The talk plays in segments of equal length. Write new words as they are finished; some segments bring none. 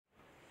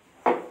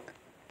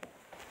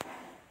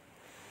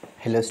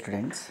Hello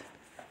students,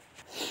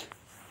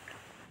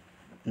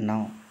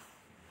 now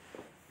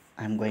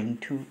I am going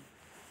to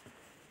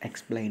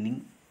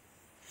explaining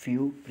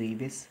few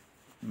previous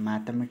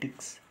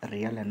mathematics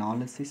real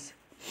analysis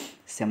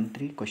sem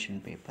 3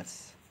 question papers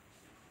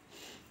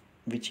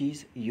which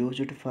is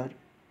used for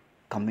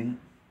coming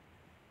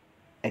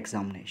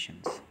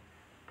examinations.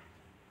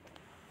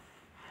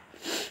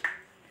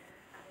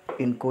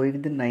 In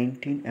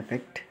COVID-19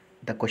 effect,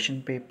 the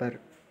question paper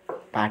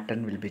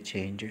pattern will be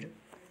changed,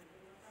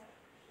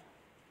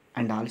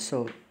 and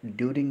also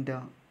during the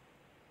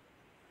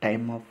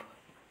time of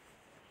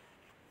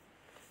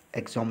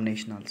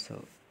examination also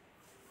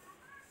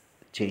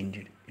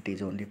changed. It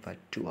is only for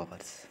 2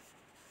 hours.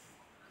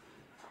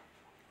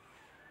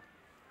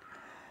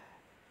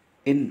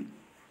 In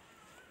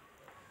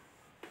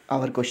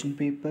our question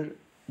paper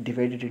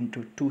divided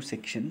into 2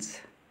 sections,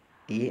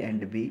 A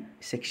and B.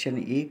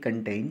 Section A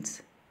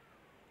contains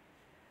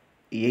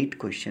 8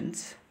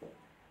 questions.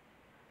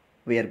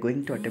 We are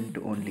going to attempt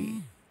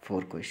only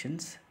 4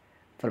 questions.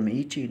 From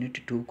each unit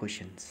 2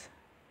 questions.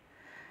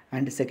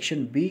 And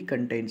section B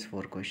contains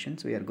 4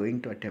 questions. We are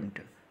going to attempt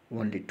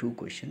only 2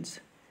 questions.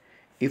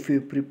 If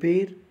you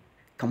prepare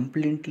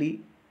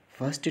completely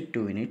first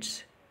 2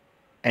 units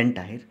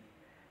entire,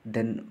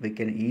 then we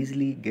can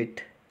easily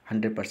get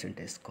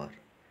 100% score.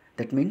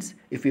 That means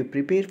if you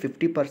prepare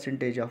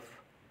 50% of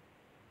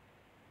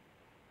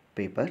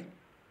paper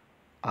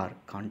or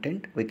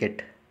content, we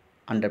get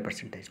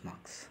 100%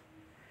 marks.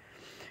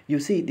 You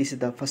see, this is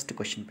the first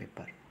question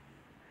paper.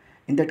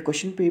 In that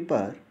question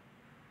paper,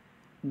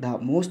 the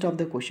most of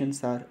the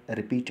questions are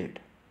repeated.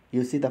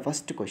 You see the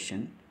first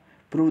question,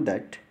 prove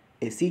that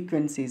a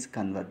sequence is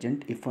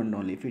convergent if and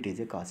only if it is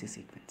a Cauchy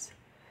sequence.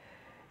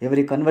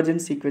 Every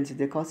convergent sequence is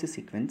a Cauchy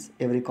sequence.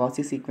 Every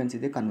Cauchy sequence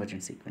is a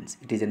convergent sequence.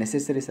 It is a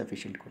necessary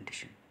sufficient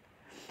condition.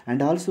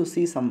 And also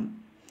see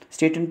some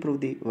state and prove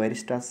the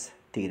Weierstrass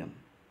theorem.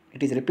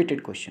 It is a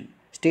repeated question.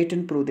 State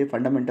and prove the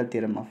fundamental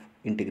theorem of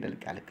integral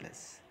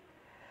calculus.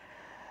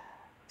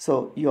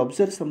 So you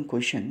observe some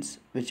questions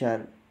which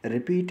are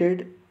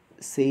repeated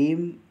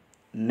same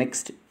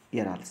next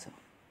year also.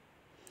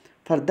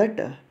 For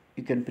that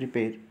you can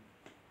prepare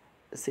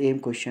same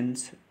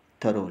questions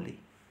thoroughly.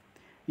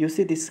 You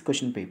see this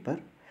question paper.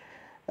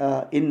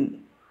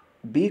 In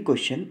B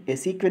question, a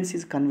sequence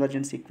is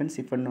convergent sequence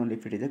if and only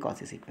if it is a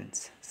Cauchy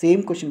sequence.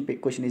 Same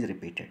question is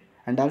repeated,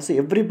 and also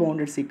every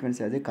bounded sequence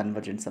has a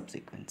convergent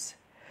subsequence.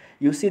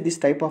 You see this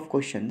type of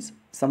questions,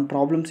 some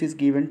problems is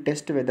given,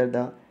 test whether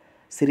the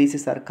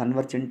series are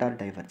convergent or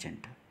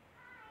divergent.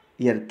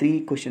 Here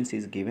 3 questions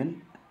is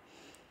given.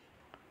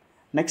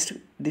 Next,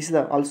 this is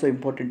also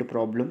important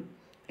problem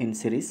in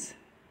series.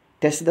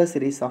 Test the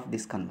series of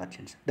this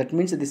convergence. That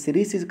means the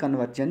series is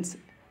convergence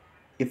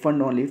if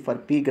and only for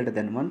p greater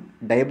than 1,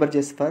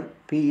 diverges for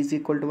p is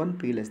equal to 1,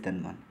 p less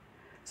than 1.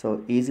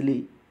 So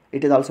easily,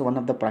 it is also one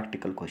of the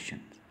practical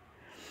questions.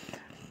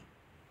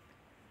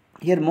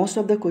 Here most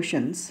of the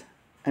questions,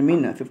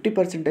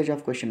 50%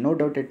 of question, no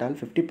doubt at all,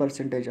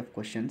 50% of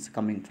questions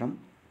coming from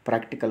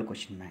practical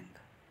question bank.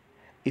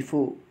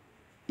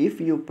 If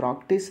you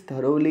practice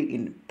thoroughly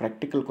in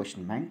practical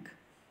question bank,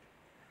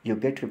 you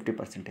get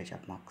 50%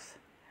 of marks.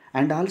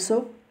 And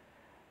also,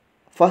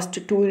 first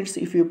 2 units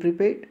if you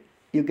prepared,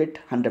 you get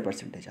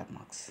 100% of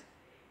marks.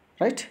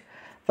 Right?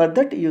 For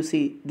that, you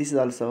see, this is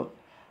also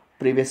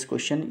previous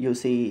question. You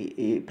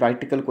see,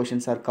 practical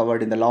questions are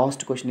covered in the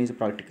last question is a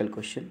practical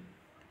question.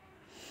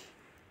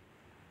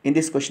 In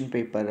this question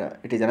paper,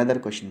 it is another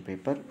question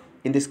paper.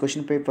 In this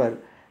question paper,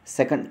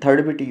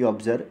 third bit you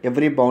observe,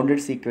 every bounded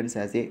sequence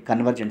has a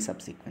convergent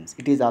subsequence.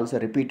 It is also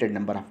repeated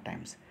number of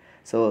times.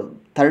 So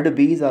third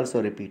B is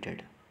also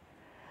repeated.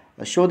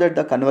 Show that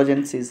the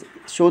convergence is,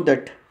 show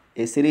that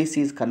a series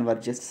is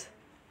converges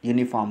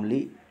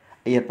uniformly.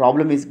 A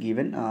problem is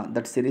given,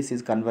 that series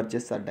is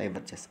converges or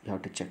diverges. You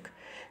have to check.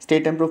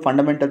 State and prove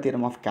fundamental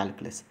theorem of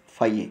calculus,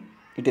 5a.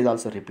 It is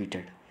also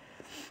repeated.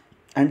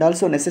 And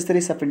also necessary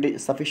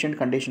sufficient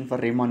condition for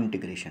Riemann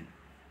integration,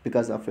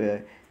 because of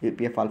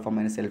UPF alpha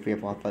minus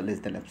LPF alpha less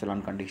than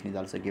epsilon condition is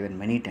also given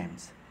many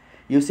times.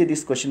 You see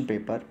this question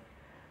paper,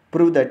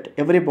 prove that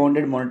every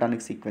bounded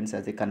monotonic sequence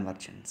has a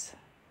convergence.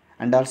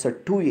 And also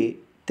 2a,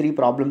 3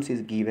 problems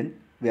is given,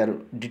 where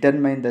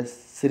determine the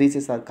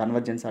series are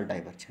convergence or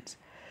divergence.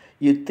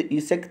 You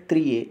check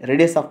 3a,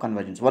 radius of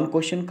convergence. One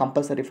question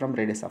compulsory from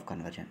radius of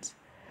convergence.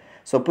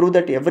 So prove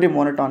that every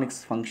monotonic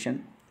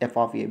function f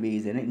of ab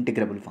is an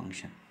integrable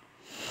function.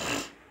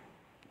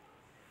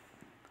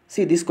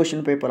 See this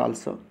question paper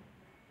also.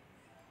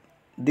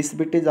 This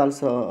bit is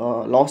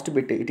also last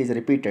bit. It is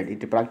repeated. It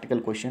is a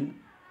practical question.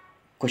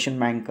 Question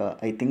bank.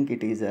 I think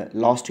it is a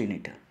last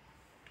unit.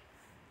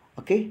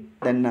 Okay.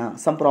 Then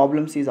some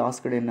problems is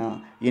asked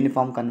in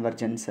uniform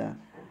convergence,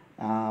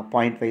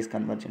 point-wise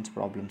convergence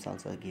problems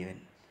also are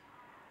given.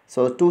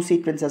 So 2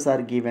 sequences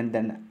are given.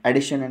 Then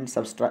addition and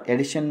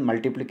addition,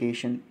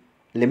 multiplication,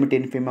 limit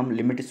infimum,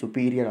 limit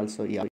superior also. Yeah.